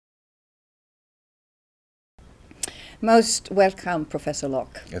Most welcome, Professor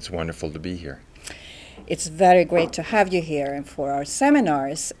Locke. It's wonderful to be here. It's very great to have you here and for our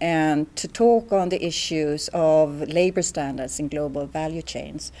seminars and to talk on the issues of labor standards in global value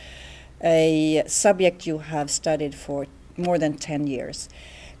chains, a subject you have studied for more than 10 years.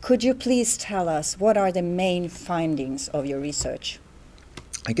 Could you please tell us what are the main findings of your research?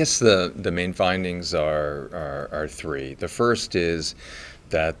 I guess the main findings are three. The first is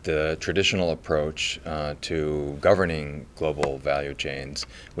that the traditional approach to governing global value chains,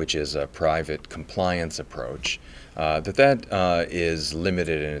 which is a private compliance approach, that is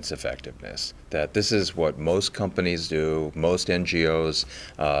limited in its effectiveness. That this is what most companies do, most NGOs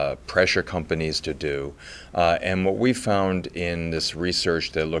pressure companies to do. And what we found in this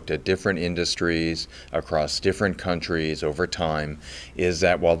research that looked at different industries across different countries over time is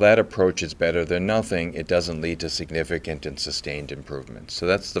that while that approach is better than nothing, it doesn't lead to significant and sustained improvements. So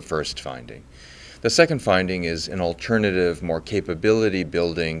that's the first finding. The second finding is an alternative, more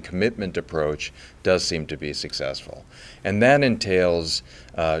capability-building commitment approach does seem to be successful. And that entails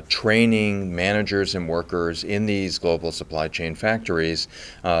training managers and workers in these global supply chain factories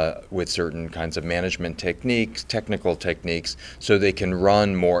with certain kinds of management techniques, technical techniques, so they can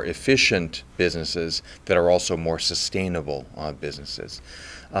run more efficient businesses that are also more sustainable businesses.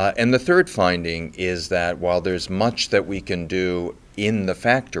 And the third finding is that while there's much that we can do in the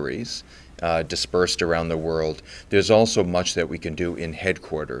factories, dispersed around the world, there's also much that we can do in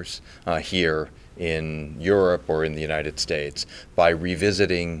headquarters here in Europe or in the United States by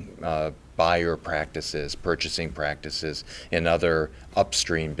revisiting buyer practices, purchasing practices, and other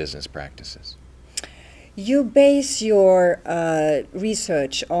upstream business practices. You base your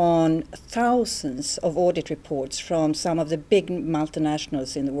research on thousands of audit reports from some of the big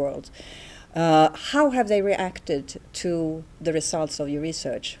multinationals in the world. How have they reacted to the results of your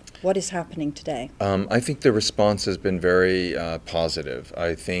research? What is happening today? I think the response has been very positive.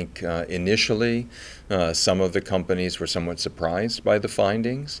 I think initially some of the companies were somewhat surprised by the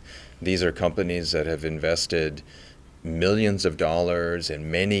findings. These are companies that have invested millions of dollars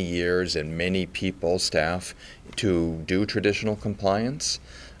and many years and many people, staff, to do traditional compliance.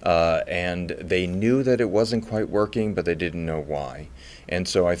 And they knew that it wasn't quite working, but they didn't know why. And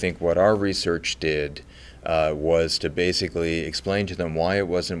so I think what our research did was to basically explain to them why it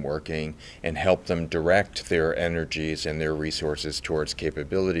wasn't working and help them direct their energies and their resources towards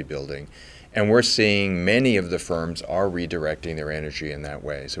capability building. And we're seeing many of the firms are redirecting their energy in that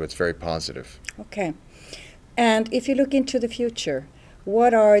way. So it's very positive. Okay. And if you look into the future,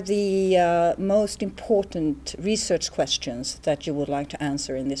 what are the most important research questions that you would like to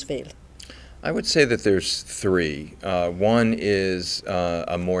answer in this field? I would say that there's three. One is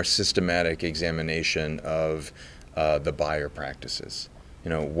a more systematic examination of the buyer practices. You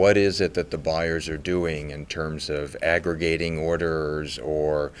know, what is it that the buyers are doing in terms of aggregating orders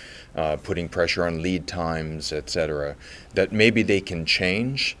or putting pressure on lead times, et cetera, that maybe they can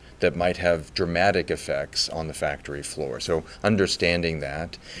change that might have dramatic effects on the factory floor. So understanding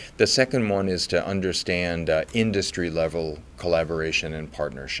that. The second one is to understand industry level collaboration and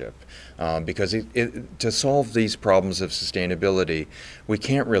partnership. Because to solve these problems of sustainability, we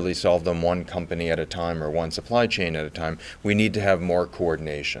can't really solve them one company at a time or one supply chain at a time. We need to have more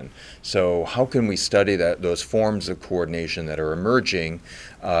coordination. So how can we study those forms of coordination that are emerging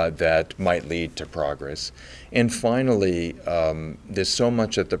that might lead to progress? And finally, there's so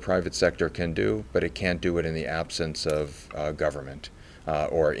much that the private sector can do, but it can't do it in the absence of government.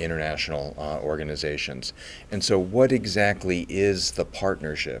 Or international organizations. And so what exactly is the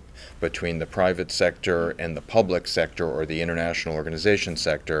partnership between the private sector and the public sector or the international organization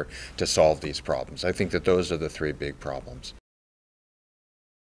sector to solve these problems? I think that those are the three big problems.